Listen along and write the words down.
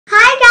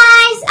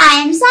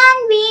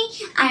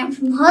I am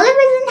from Holy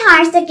Vision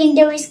Higher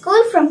Secondary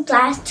School from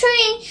class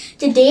 3.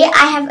 Today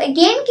I have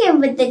again came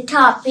with the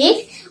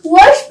topic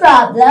worst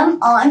problem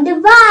on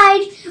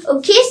divide.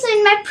 Okay, so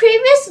in my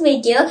previous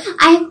video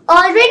I have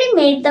already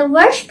made the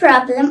worst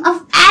problem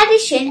of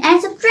addition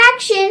and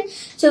subtraction.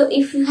 So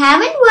if you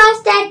haven't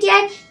watched that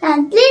yet,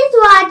 then please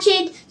watch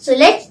it. So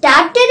let's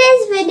start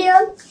today's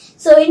video.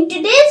 So in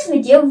today's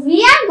video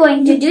we are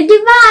going to do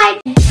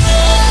divide.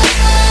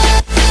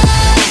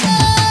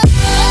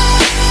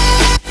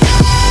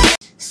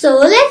 So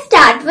let's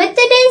start with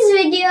today's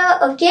video,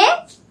 okay?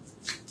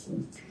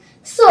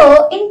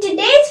 So in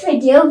today's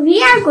video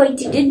we are going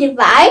to do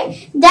divide.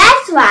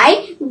 That's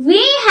why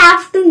we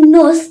have to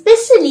know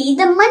especially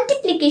the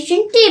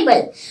multiplication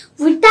table.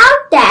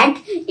 Without that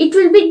it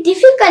will be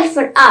difficult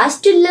for us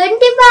to learn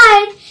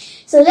divide.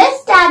 So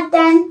let's start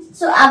then.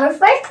 So our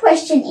first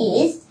question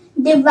is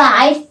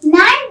divide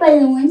 9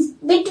 balloons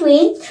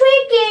between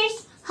 3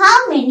 kids.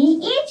 How many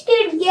each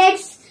kid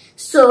gets?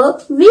 So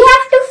we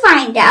have to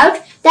find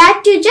out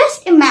that you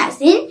just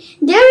imagine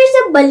there is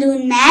a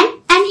balloon man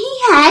and he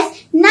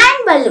has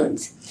 9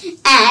 balloons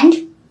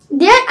and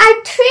there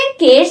are 3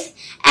 kids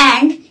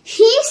and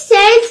he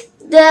sells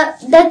the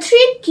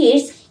 3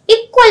 kids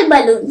equal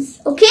balloons,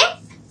 okay?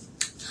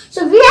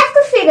 So we have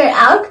to figure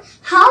out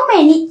how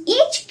many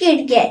each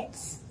kid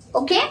gets,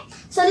 okay?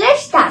 So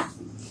let's start.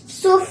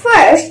 So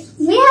first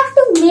we have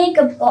to make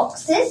a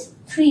boxes,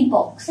 3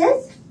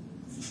 boxes.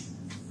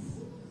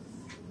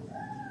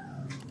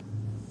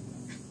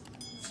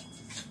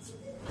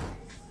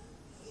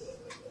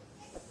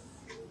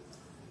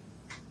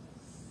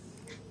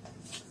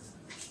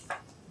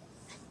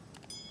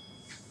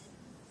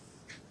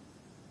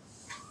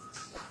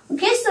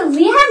 Okay, so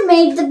we have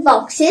made the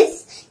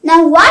boxes.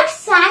 Now what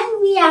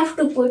sign we have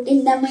to put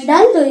in the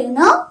middle, do you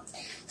know?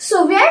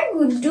 So we are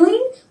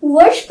doing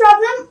worst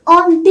problem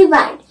on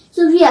divide.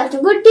 So we have to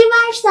put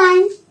divide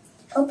sign.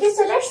 Okay,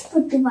 so let's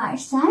put divide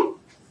sign.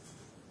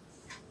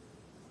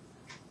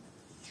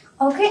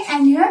 Okay,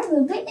 and here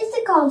will be is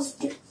equals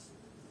to.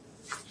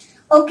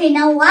 Okay,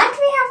 now what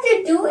we have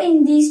to do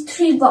in these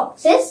 3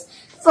 boxes?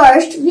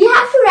 First, we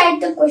have to write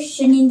the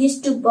question in these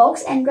 2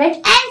 boxes and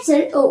write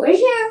answer over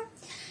here.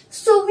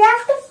 So we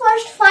have to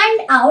first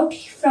find out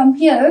from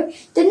here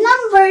the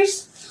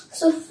numbers.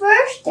 So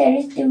first there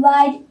is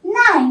divide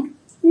 9.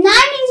 9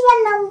 is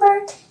one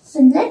number. So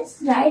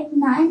let's write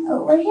 9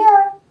 over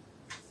here.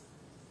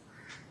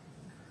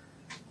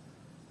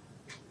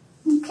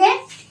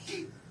 Okay.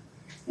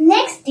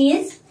 Next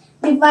is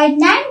divide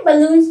 9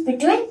 balloons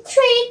between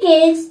 3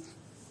 kids.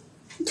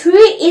 3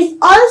 is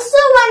also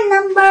one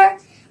number.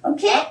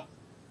 Okay.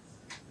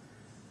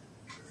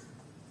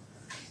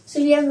 So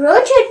we have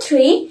wrote here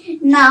 3.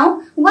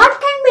 Now, what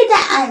can be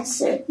the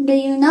answer? Do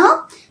you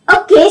know?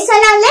 Okay, so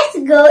now let's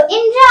go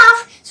in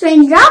rough. So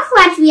in rough,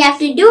 what we have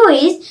to do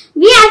is,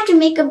 we have to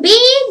make a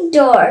big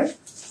door.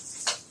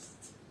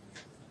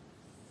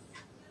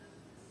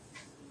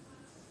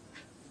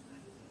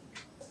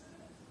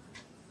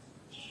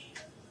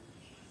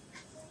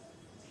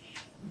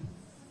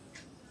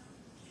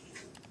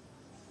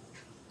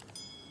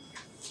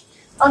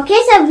 Okay,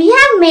 so we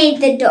have made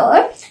the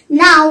door.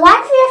 Now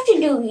what we have to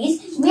do is,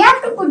 we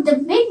have to put the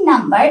big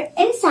number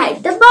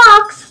inside the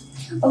box.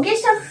 Okay,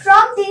 so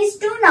from these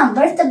 2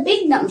 numbers, the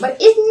big number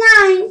is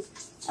 9.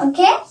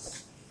 Okay.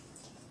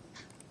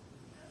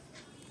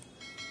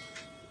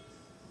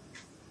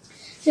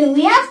 So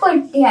we have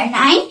put here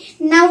 9.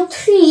 Now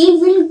 3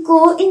 will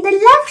go in the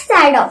left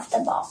side of the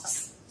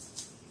box.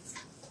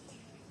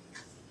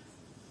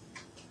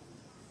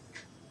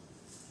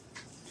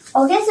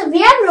 Okay, so we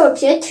have wrote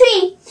here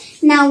 3.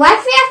 Now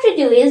what we have to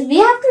do is, we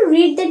have to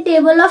read the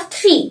table of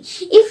 3.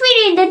 If we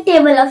read the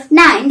table of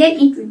 9, then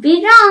it will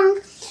be wrong.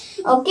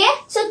 Okay,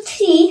 so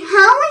 3,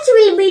 how much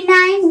will be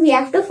 9? We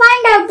have to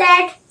find out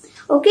that.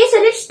 Okay, so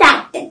let's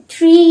start then.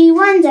 3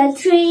 1s are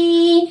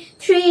 3,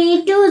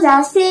 3 2s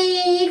are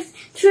 6,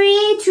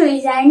 3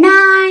 3s are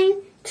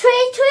 9,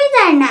 3 3s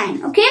are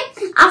 9. Okay,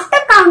 after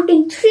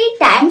counting 3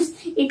 times,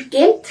 it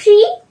came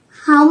 3.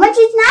 How much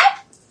is 9?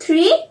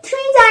 3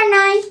 3s are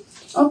 9.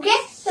 Okay,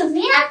 so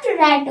we have to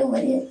write over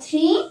here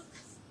 3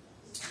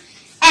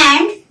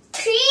 and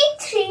 3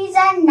 3s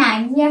are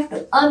 9. We have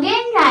to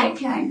again write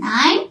here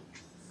 9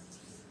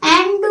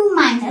 and do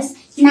minus.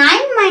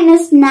 9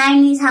 minus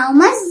 9 is how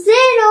much?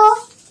 0.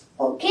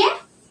 Okay,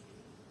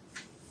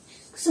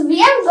 so we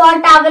have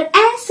got our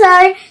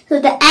answer. So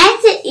the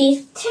answer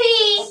is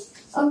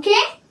 3.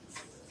 Okay,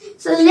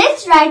 so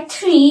let's write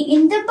 3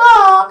 in the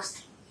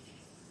box.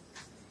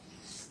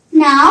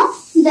 Now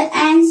the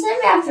answer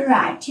we have to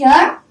write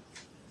here.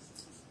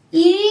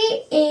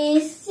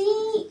 EACH,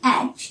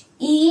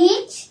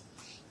 each,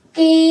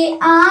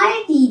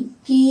 KID,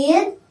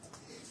 kid,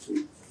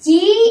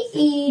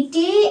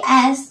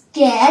 GETS,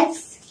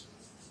 gets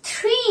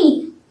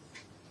 3.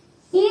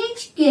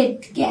 Each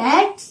kid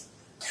gets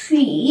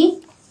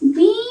 3.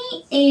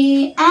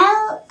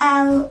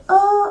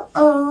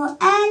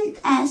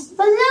 BALLOONS,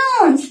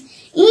 balloons.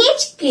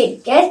 Each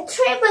kid gets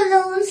 3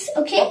 balloons.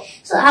 Okay,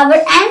 so our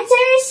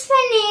answer is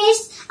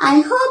finished.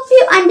 I hope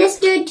you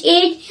understood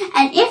it.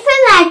 And if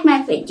you like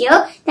my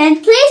video,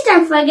 then please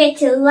don't forget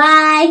to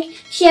like,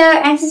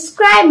 share and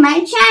subscribe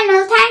my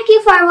channel. Thank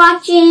you for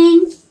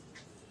watching.